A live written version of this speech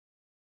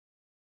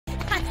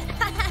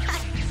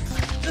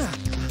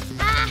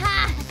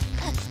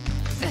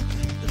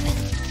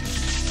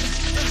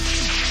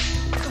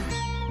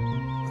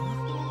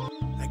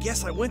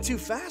guess I went too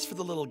fast for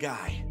the little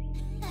guy.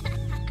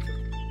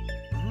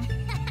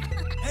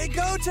 Hey,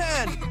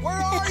 Goten! Where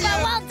are you?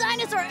 That wild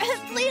dinosaur!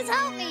 Please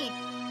help me!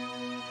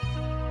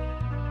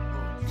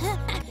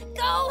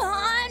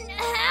 Gohan,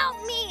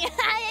 help me!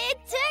 It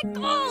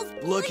tickles!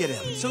 Look at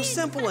him, so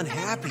simple and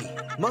happy.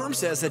 Mom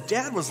says that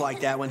Dad was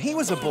like that when he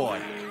was a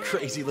boy.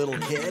 Crazy little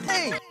kid.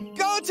 Hey,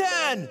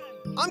 Goten!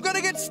 I'm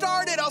gonna get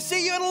started. I'll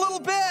see you in a little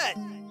bit.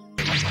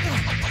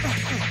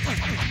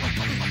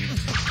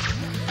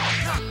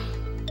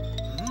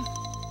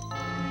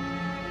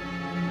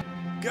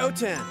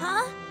 Goten.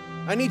 Huh?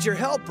 I need your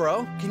help,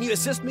 bro. Can you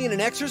assist me in an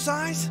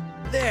exercise?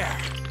 There.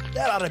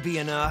 That ought to be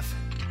enough.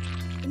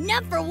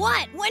 Enough for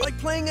what? Like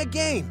playing a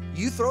game.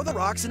 You throw the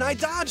rocks and I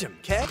dodge them,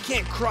 okay?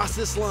 Can't cross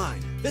this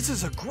line. This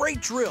is a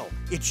great drill.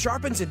 It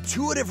sharpens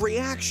intuitive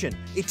reaction.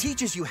 It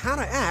teaches you how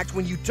to act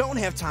when you don't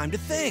have time to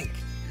think.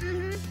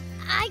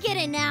 I get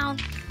it now.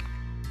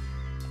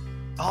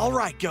 All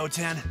right,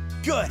 Goten.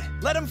 Good.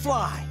 Let him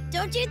fly.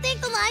 Don't you think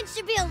the line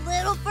should be a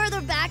little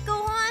further back,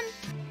 Gohan?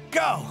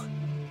 Go.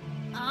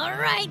 All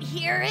right,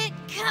 here it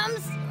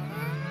comes.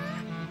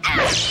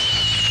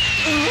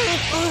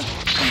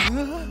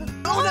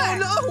 Oh,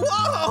 no!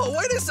 Whoa!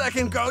 Wait a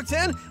second,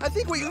 Goten. I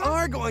think we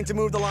are going to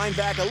move the line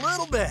back a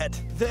little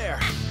bit. There.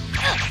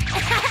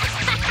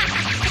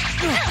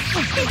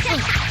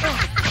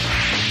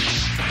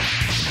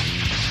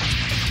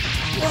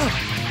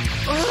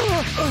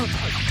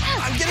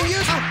 I'm getting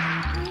used to...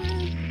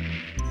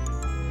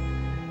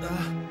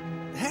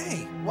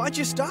 Hey, why'd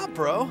you stop,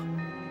 bro?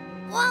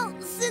 Well,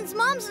 since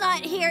Mom's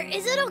not here,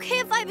 is it okay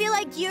if I be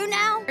like you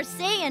now? Or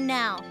Saiyan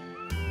now?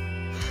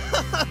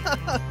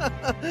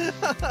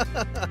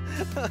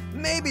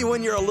 Maybe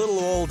when you're a little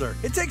older.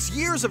 It takes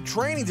years of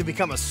training to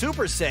become a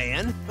Super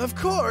Saiyan. Of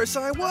course,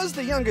 I was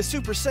the youngest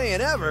Super Saiyan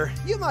ever.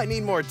 You might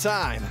need more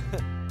time.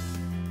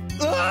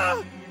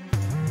 Ah!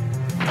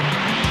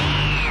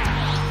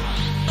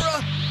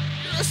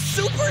 You're a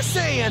Super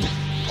Saiyan!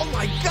 Oh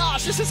my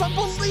gosh, this is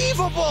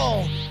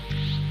unbelievable!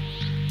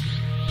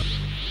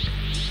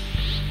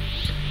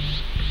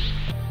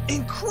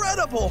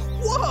 Incredible!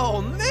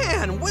 Whoa,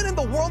 man! When in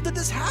the world did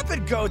this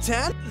happen,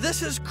 Goten?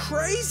 This is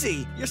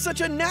crazy! You're such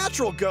a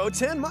natural,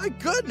 Goten, my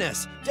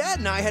goodness! Dad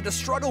and I had to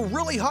struggle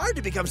really hard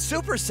to become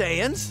Super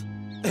Saiyans.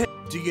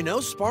 Do you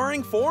know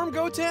sparring form,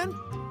 Goten?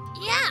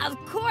 Yeah, of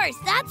course.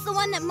 That's the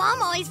one that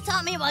Mom always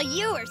taught me while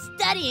you were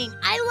studying.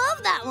 I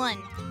love that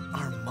one.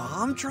 Our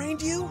mom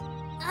trained you?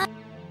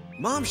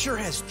 Mom sure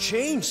has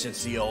changed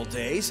since the old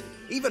days.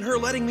 Even her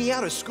letting me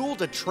out of school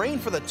to train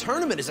for the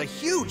tournament is a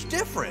huge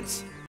difference.